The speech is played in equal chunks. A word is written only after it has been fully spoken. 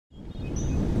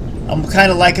I'm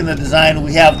kind of liking the design.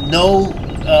 We have no,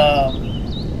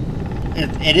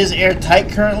 it is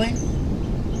airtight currently.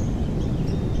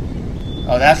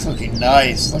 Oh, that's looking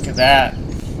nice. Look at that.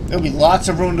 There'll be lots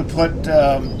of room to put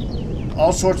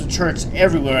all sorts of turrets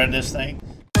everywhere in this thing.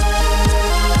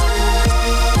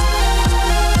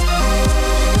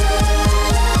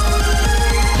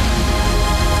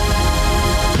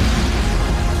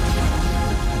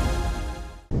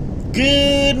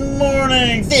 Good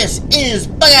morning, this is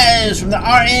BugEyes from the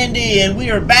R&D, and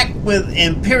we are back with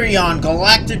Empyrion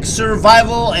Galactic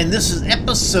Survival, and this is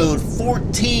episode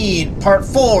 14, part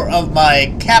 4 of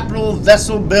my capital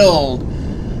vessel build.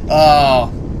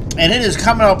 And it is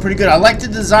coming out pretty good. I like the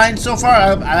design so far.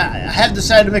 I have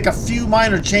decided to make a few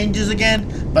minor changes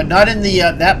again, but not in the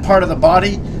that part of the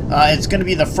body. It's going to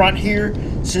be the front here,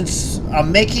 since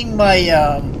I'm making my,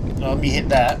 let me hit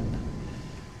that.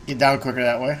 Get down quicker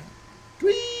that way.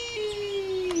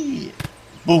 Whee!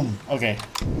 Boom. Okay.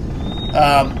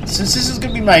 Since this is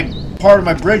going to be my part of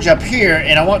my bridge up here,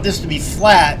 and I want this to be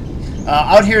flat,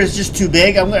 out here is just too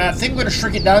big. I think I'm going to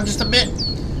shrink it down just a bit.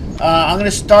 I'm going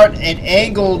to start it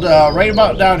angled right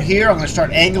about down here. I'm going to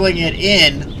start angling it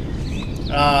in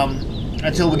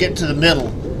until we get to the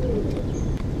middle.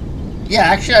 Yeah,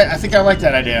 actually, I think I like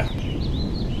that idea.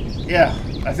 Yeah,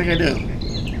 I think I do.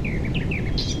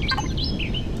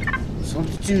 So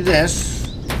let's do this.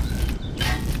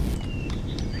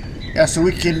 Yeah, so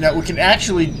we can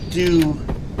actually do.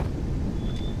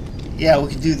 Yeah, we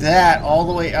can do that all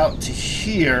the way out to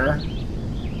here,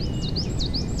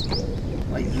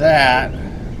 like that.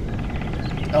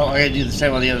 Oh, I gotta do the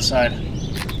same on the other side.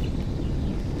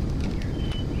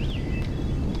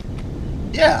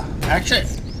 Yeah, actually, I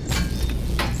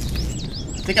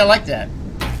think I like that.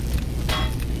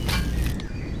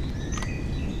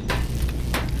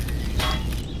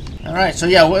 All right, so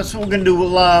yeah, what's what we're gonna do?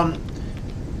 We'll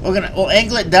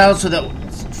angle it down so that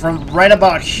from right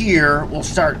about here we'll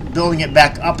start building it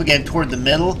back up again toward the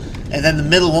middle, and then the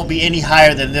middle won't be any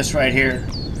higher than this right here.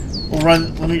 We'll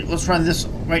run. Let's run this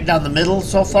right down the middle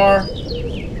so far.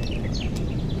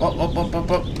 Oh,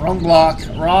 wrong block.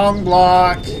 Wrong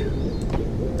block.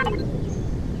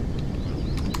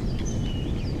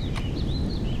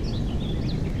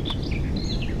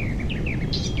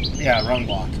 Yeah, wrong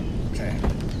block. Okay.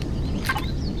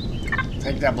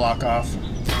 Take that block off.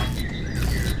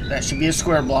 That should be a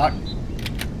square block.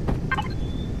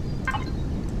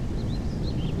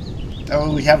 That way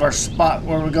we have our spot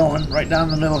where we're going, right down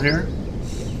the middle here.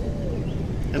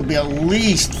 It'll be at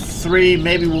least 3,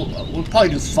 maybe we'll probably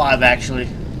do 5 actually.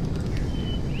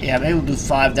 Yeah, maybe we'll do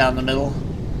 5 down the middle.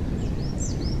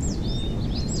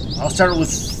 I'll start it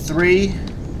with 3.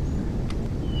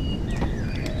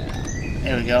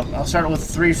 There we go. I'll start it with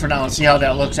 3 for now and see how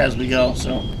that looks as we go.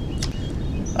 So,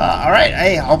 all right.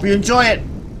 Hey, I hope you enjoy it.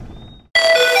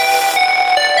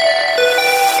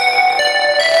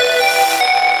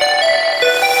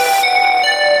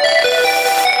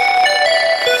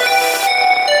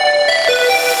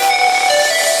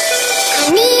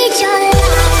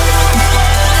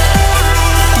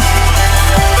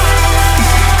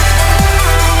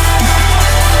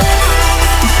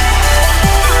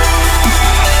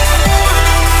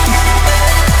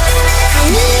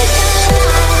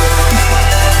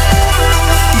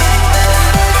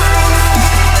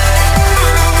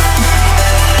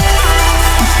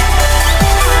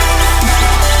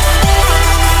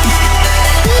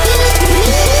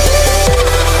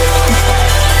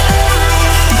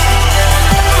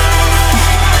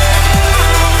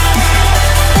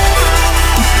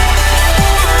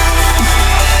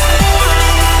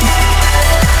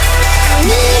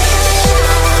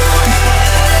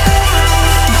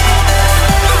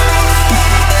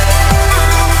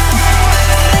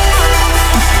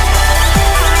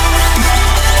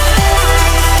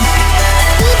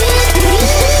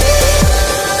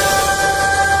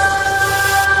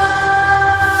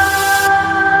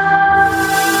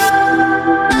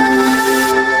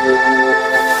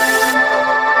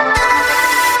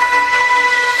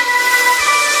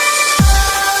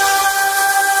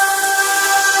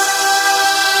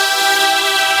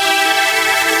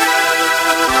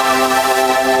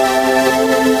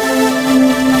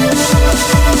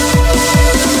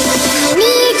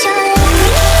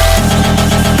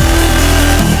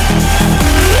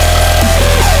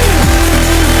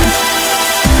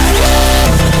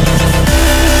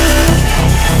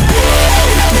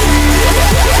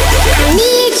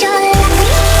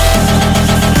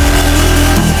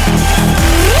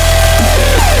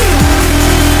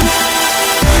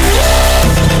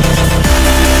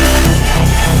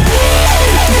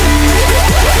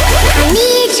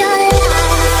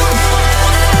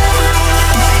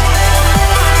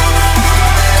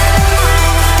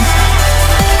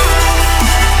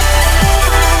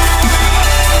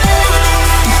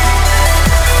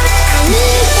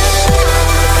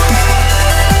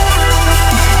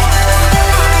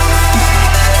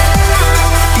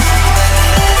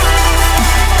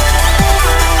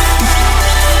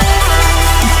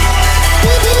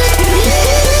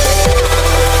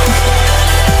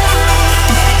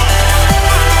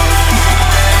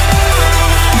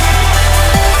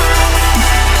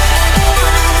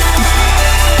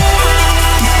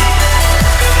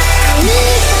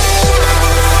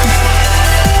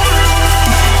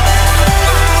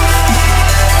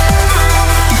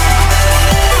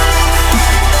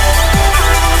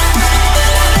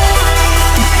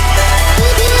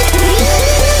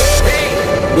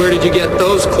 Where did you get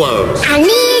those clothes? I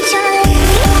need your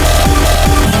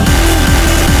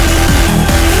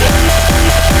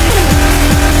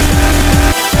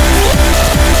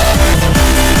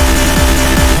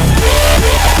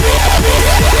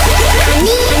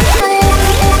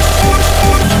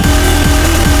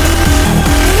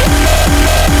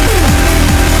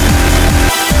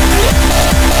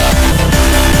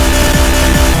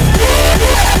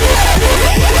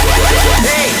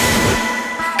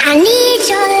I need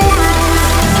your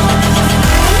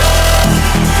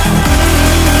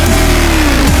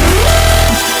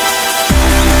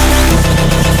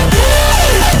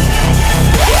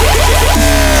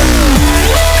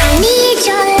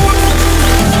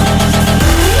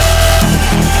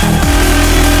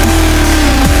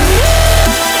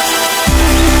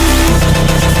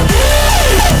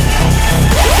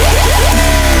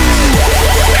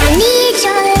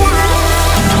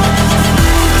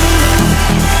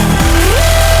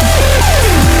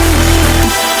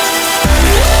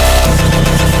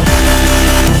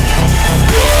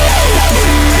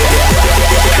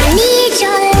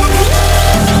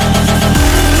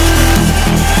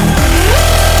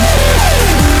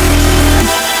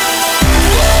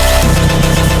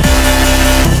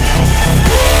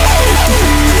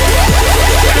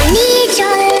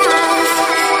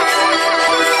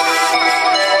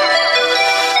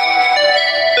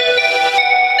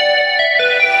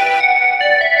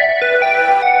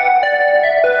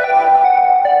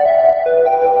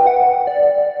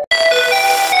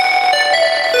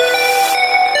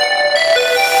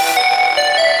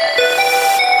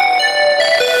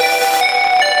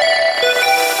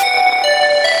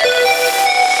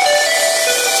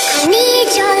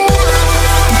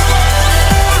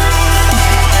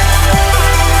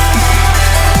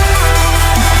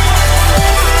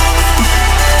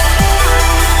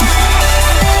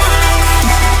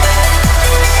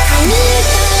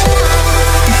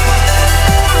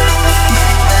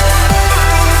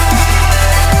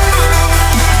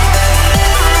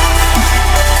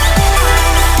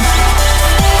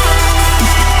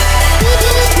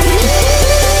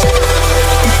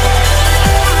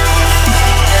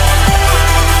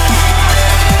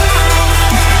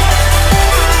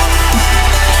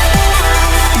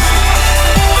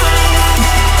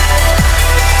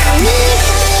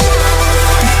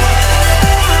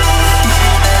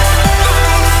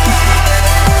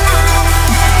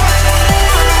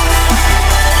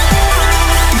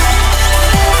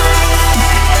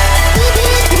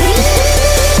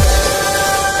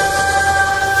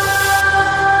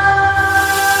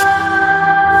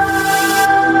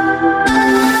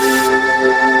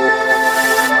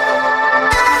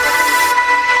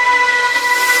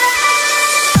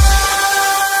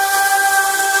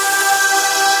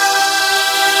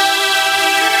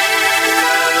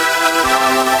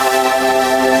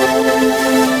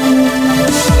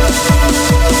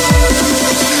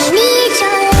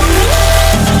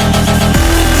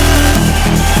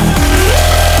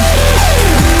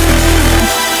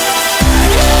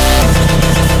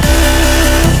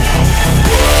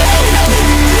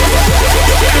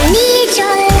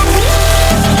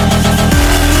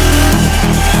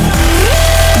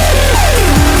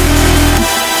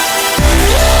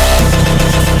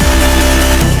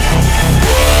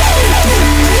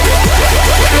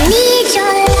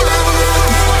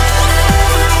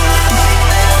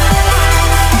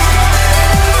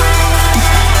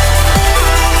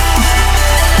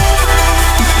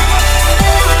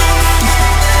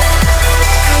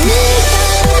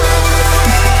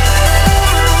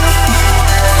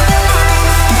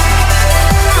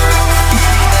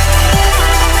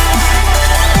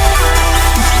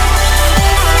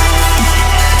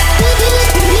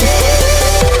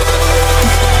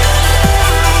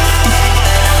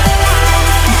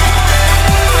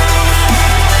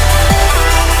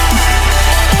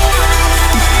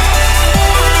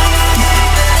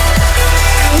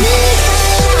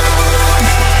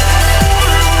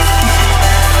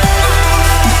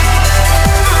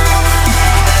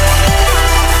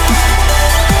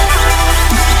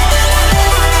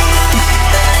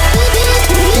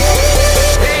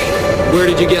Where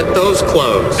did you get those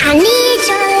clothes? I need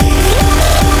your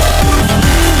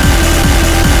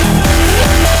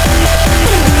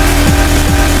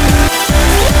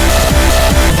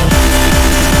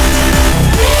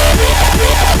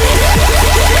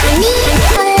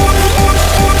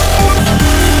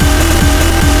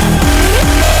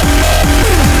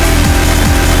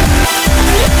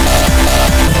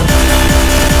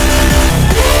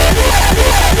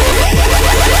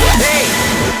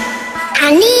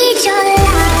I need your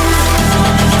love.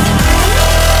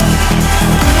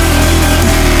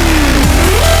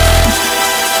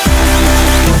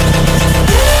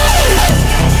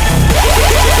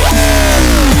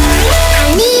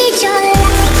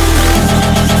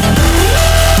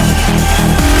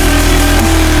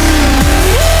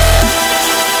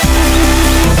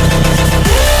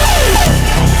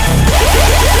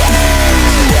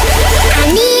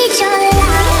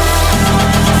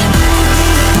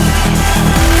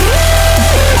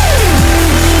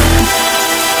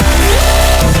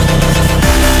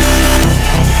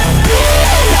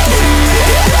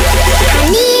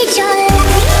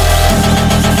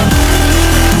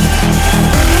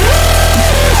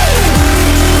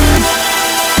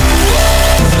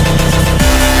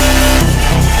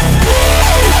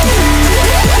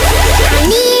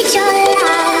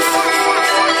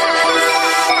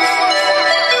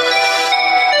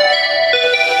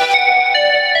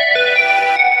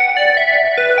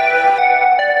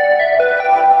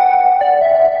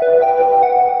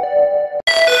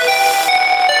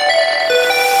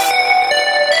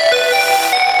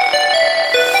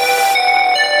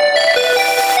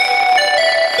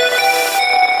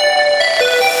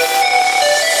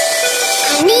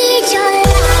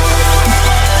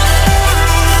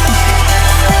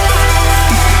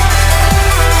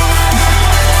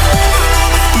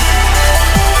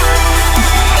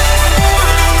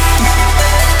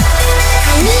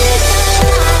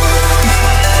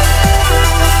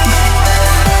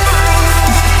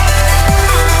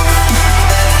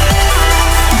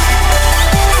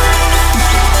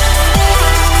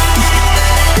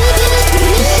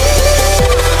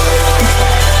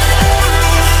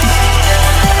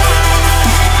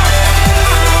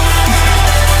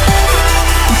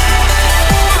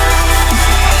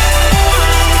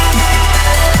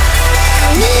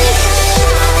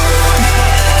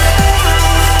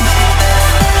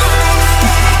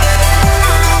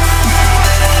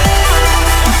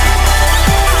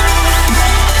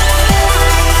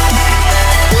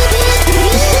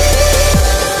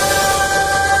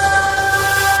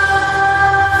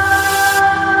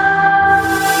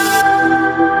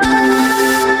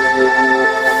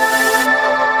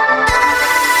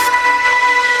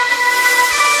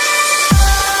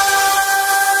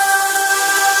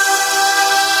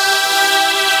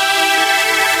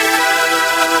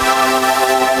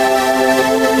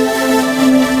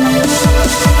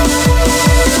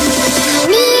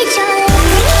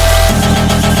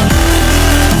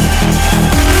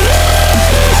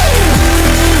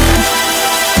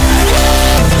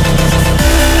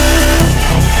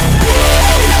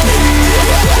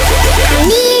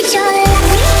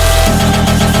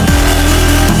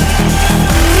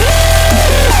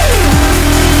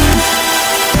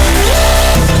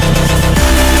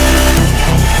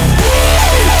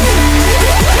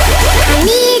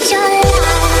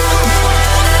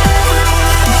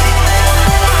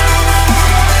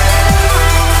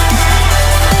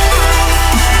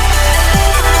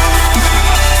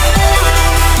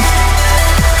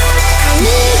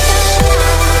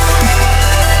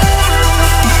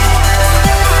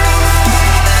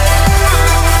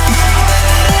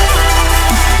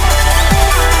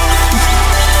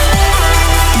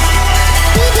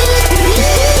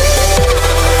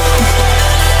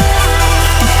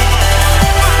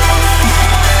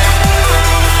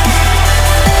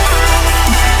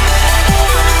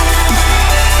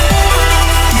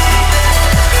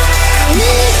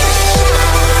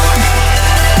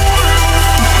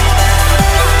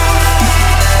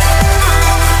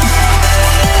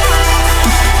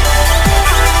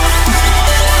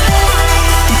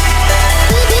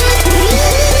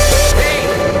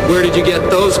 Where did you get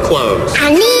those clothes?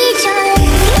 I need your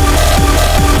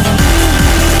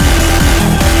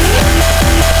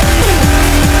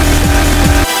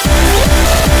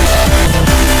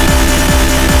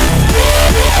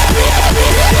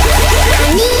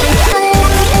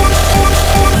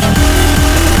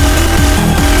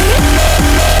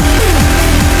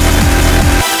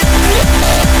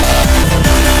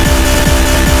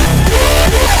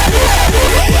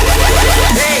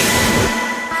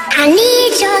I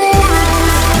need your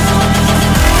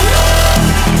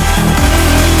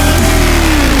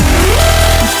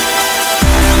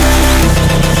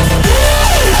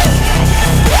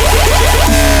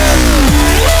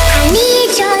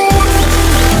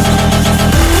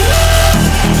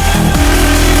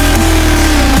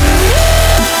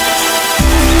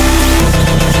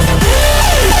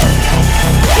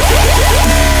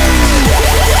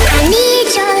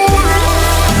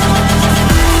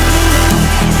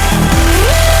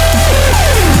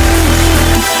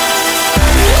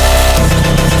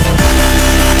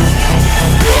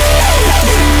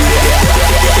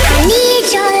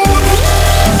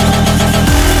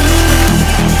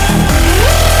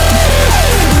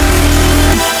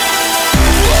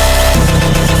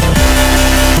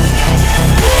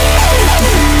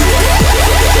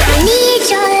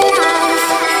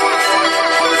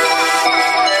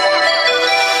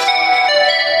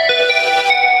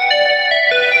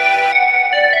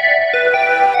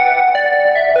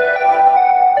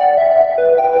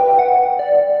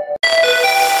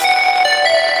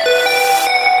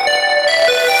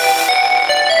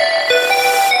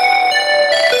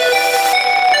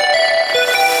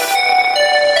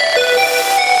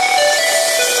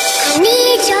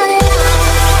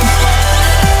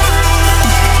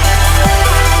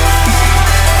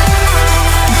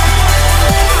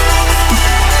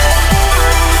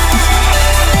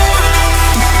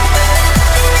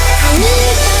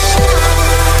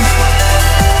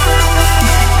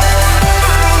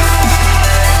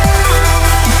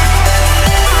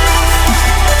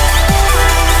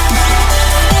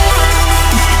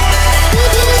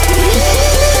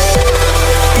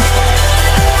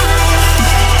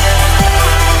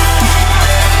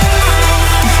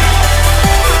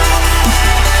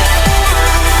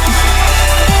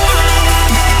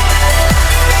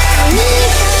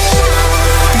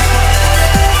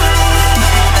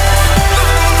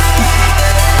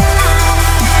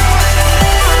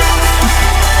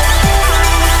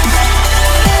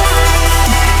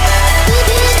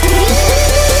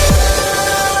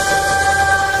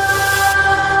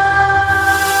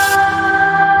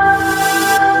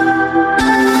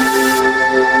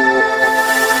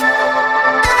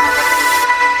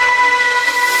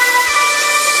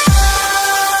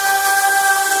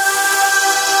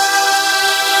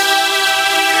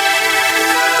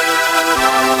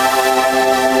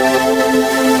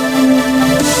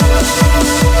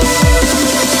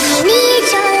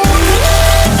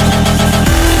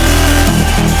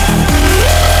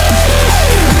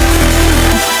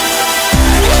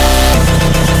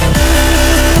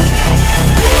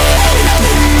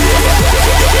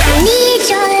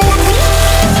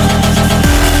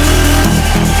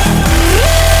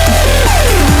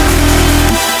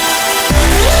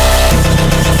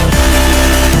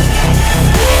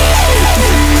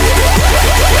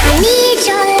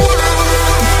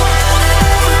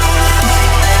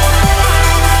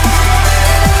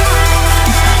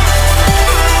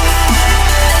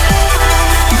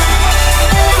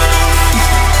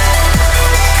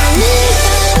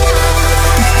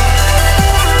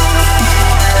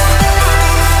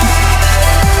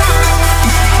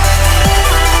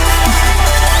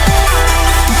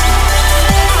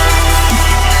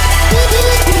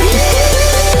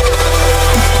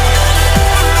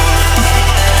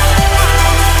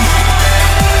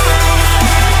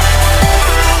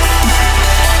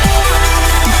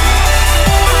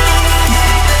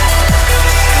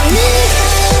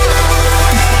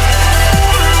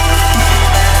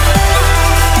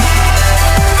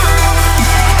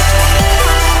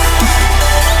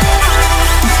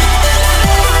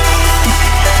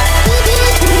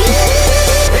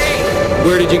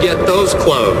Where did you get those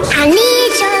clothes? I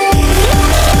need your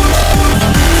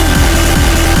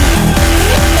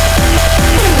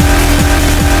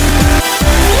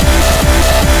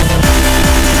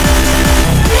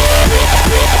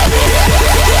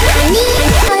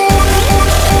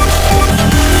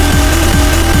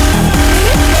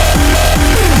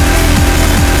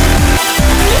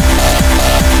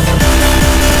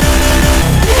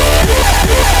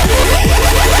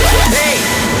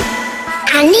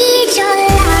I need your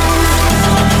love.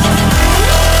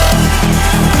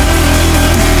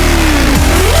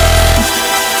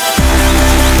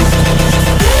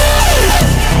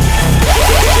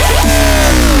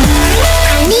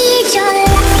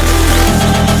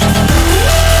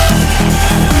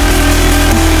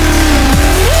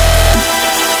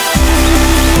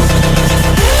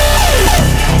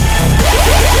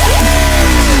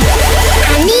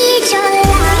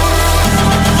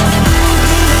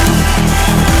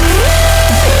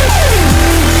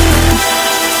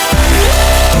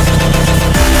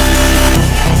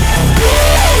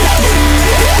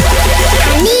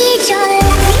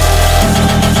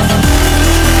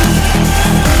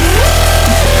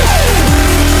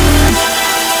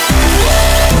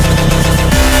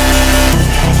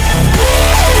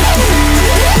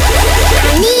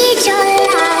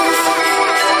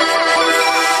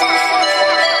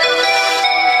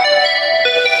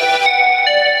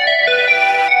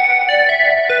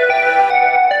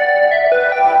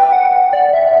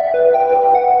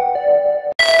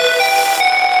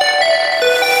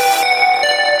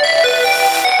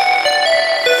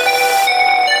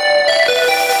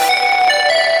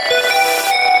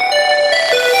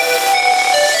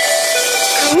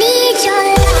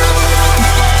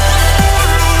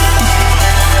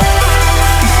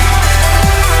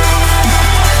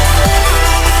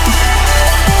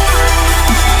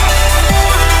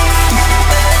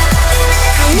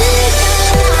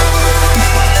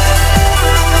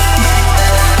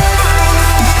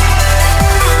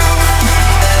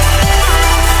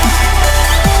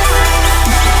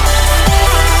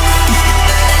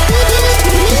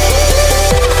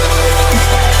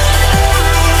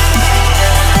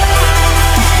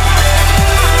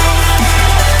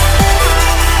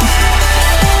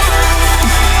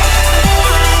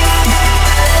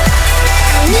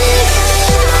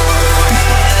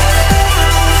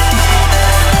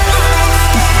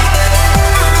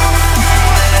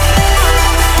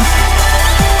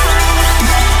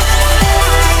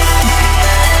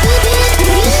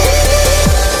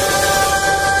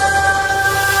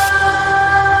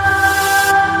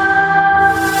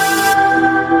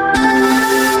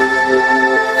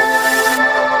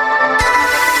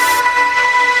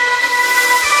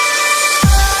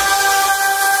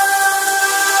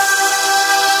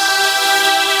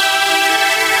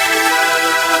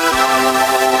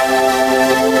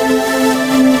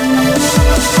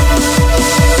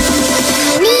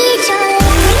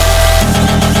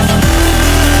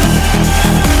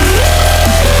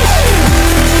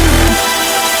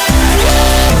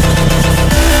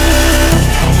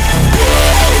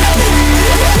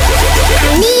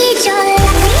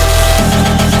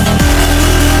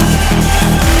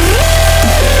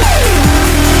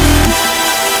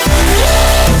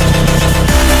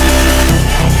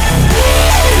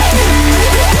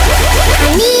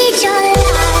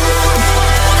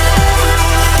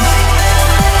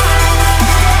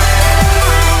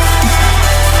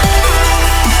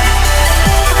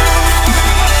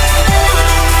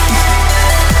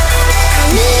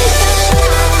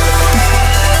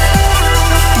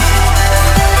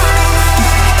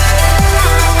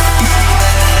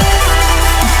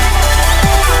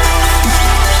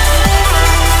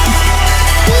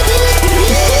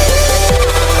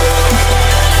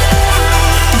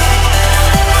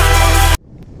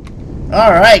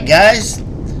 Alright, guys.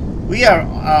 We are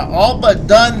all but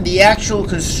done the actual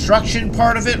construction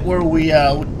part of it, where we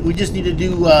just need to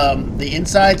do the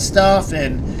inside stuff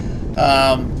and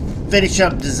finish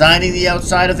up designing the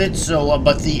outside of it. So,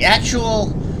 but the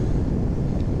actual,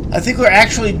 I think we're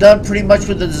actually done pretty much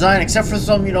with the design, except for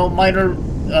some, you know, minor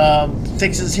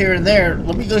fixes here and there.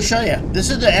 Let me go show you. This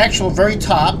is the actual very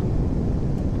top.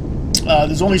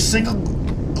 There's only single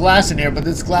glass in here, but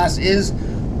this glass is,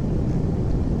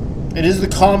 it is the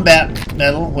combat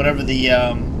metal, whatever the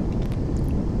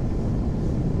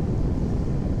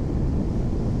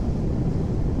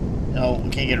oh, we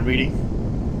can't get a reading.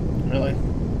 Really?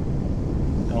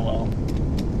 Oh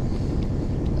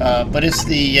well. But it's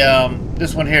the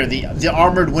this one here, the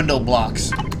armored window blocks.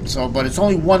 So, but it's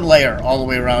only one layer all the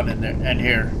way around in there and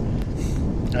here.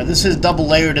 Now, this is double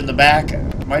layered in the back.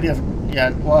 Might have, yeah.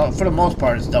 Well, for the most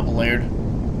part, it's double layered.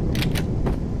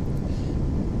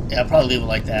 Yeah, I'll probably leave it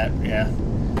like that. Yeah.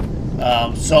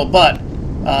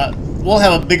 We'll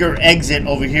have a bigger exit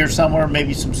over here somewhere.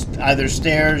 Maybe some either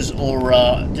stairs or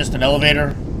just an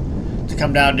elevator to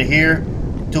come down to here,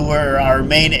 to where our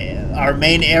main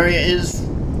area is.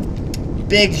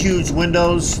 Big, huge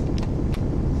windows.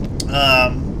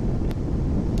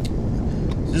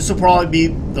 This will probably be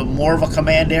the more of a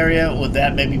command area with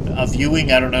that, maybe a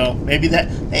viewing. I don't know. Maybe that.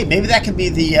 Hey, maybe that could be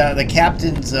the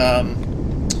captain's.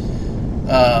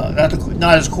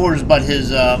 Not his quarters, but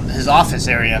his office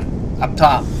area up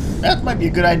top. That might be a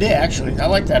good idea, actually. I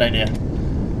like that idea.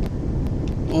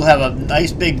 We'll have a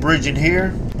nice big bridge in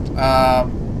here,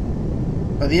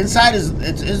 but the inside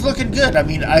is looking good. I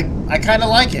mean, I kind of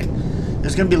like it.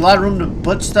 There's going to be a lot of room to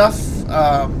put stuff,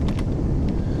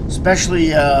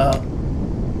 especially up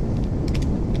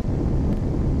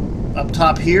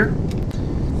top here.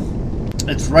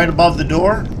 It's right above the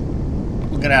door.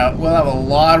 We'll have a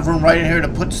lot of room right in here to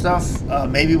put stuff.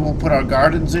 Maybe we'll put our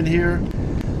gardens in here.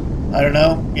 I don't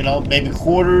know. You know, maybe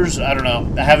quarters. I don't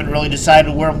know. I haven't really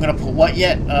decided where I'm going to put what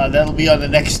yet. That'll be on the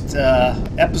next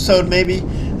episode, maybe.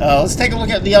 Let's take a look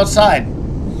at the outside.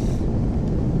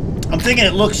 I'm thinking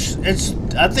it looks.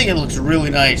 I think it looks really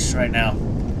nice right now.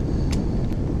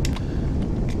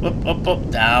 Up,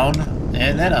 down,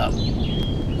 and then up.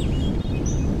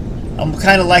 I'm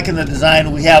kind of liking the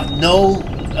design. We have no.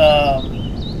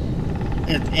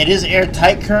 It is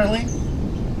airtight currently.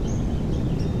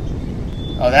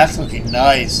 Oh, that's looking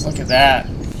nice. Look at that.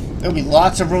 There'll be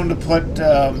lots of room to put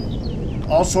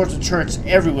all sorts of turrets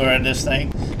everywhere in this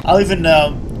thing. I'll even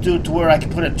do it to where I can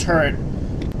put a turret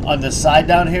on the side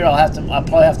down here. I'll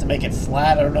probably have to make it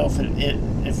flat. I don't know if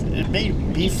it may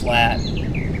be flat.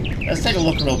 Let's take a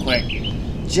look real quick,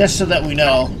 just so that we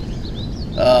know.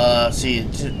 See,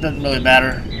 it doesn't really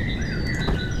matter.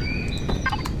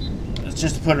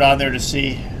 Just to put it on there to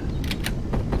see.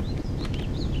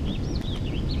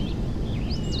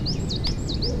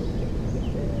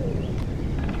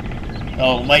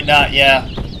 Oh, might not, yeah.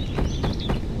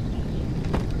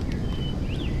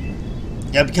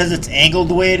 Yeah, because it's angled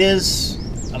the way it is,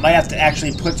 I might have to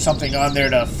actually put something on there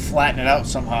to flatten it out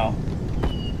somehow.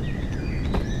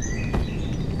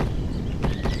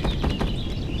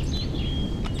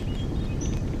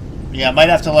 Yeah, I might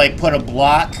have to like put a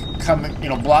block coming, you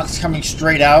know, blocks coming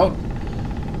straight out,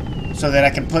 so that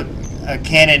I can put a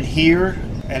cannon here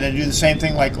and then do the same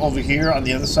thing like over here on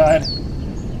the other side.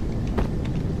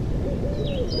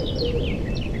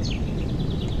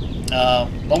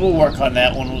 But we'll work on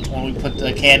that when we put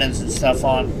the cannons and stuff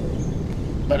on.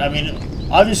 But I mean,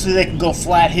 obviously they can go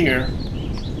flat here.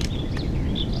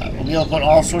 We'll be able to put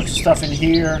all sorts of stuff in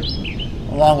here,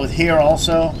 along with here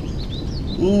also.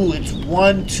 Ooh, it's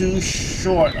one too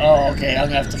short. Oh, okay. I'm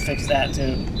gonna have to fix that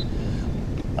too.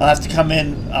 I'll have to come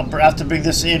in. I'll have to bring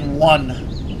this in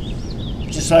one,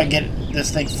 just so I can get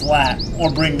this thing flat, or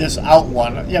bring this out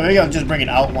one. Yeah, maybe I'll just bring it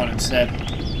out one instead.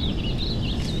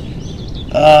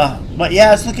 But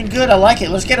yeah, it's looking good. I like it.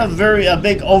 Let's get a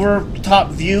big over top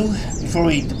view before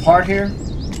we depart here.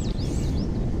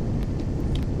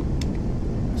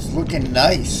 It's looking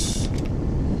nice.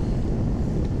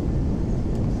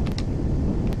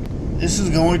 This is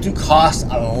going to cost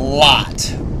a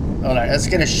lot. Alright, let's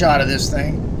get a shot of this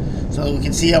thing so that we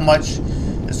can see how much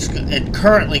it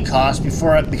currently costs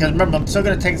before it, because remember, I'm still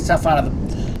going to take stuff out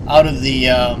of the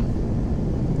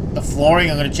flooring.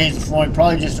 I'm going to change the flooring,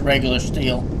 probably just a regular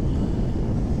steel.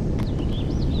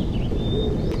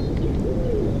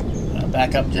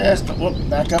 Back up just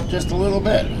a little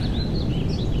bit.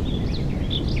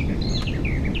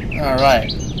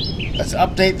 Alright, let's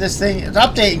update this thing. It's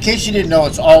update, in case you didn't know,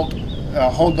 it's Alt.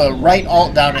 Hold the right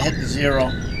Alt down and hit the 0.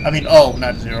 I mean O,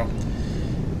 not 0.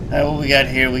 What we got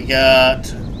here? We got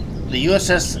the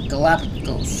USS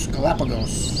Galapagos.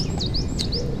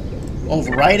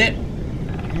 Overwrite it.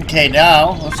 Okay,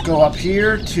 now let's go up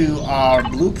here to our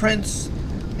blueprints.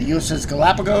 The USS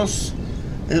Galapagos.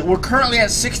 We're currently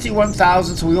at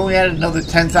 61,000, so we only added another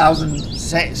 10,000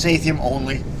 Sathium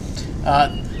only.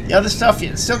 The other stuff,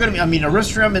 it's still going to be, I mean,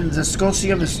 Aristrium and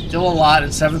Discosium is still a lot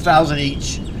at 7,000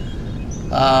 each.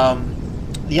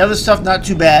 The other stuff, not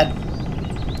too bad.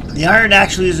 The iron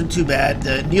actually isn't too bad.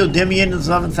 The neodymium is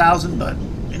 11,000, but,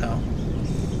 you know,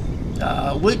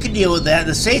 we can deal with that.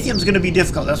 The Sathium's going to be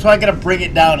difficult. That's why I got to bring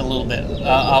it down a little bit.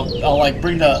 I'll like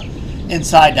bring the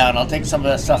inside down. I'll take some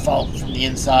of that stuff out from the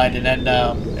inside, and then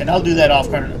and I'll do that off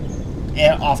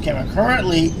camera.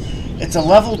 Currently, it's a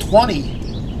level 20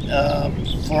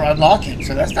 for unlocking,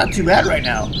 so that's not too bad right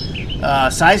now.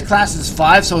 Size class is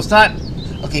 5, so it's not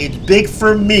okay. It's big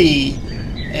for me.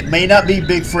 It may not be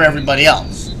big for everybody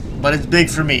else, but it's big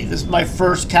for me. This is my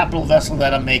first capital vessel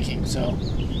that I'm making. So,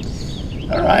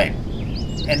 all right,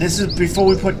 and this is before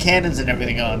we put cannons and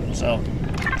everything on. So.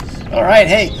 Alright,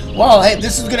 hey, well, hey,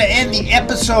 this is going to end the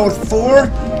episode 4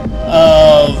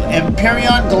 of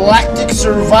Empyrion Galactic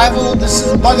Survival. This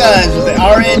is BugEyes with the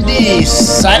RND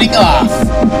signing off.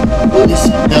 This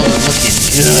build is looking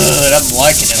good. I'm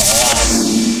liking it a lot.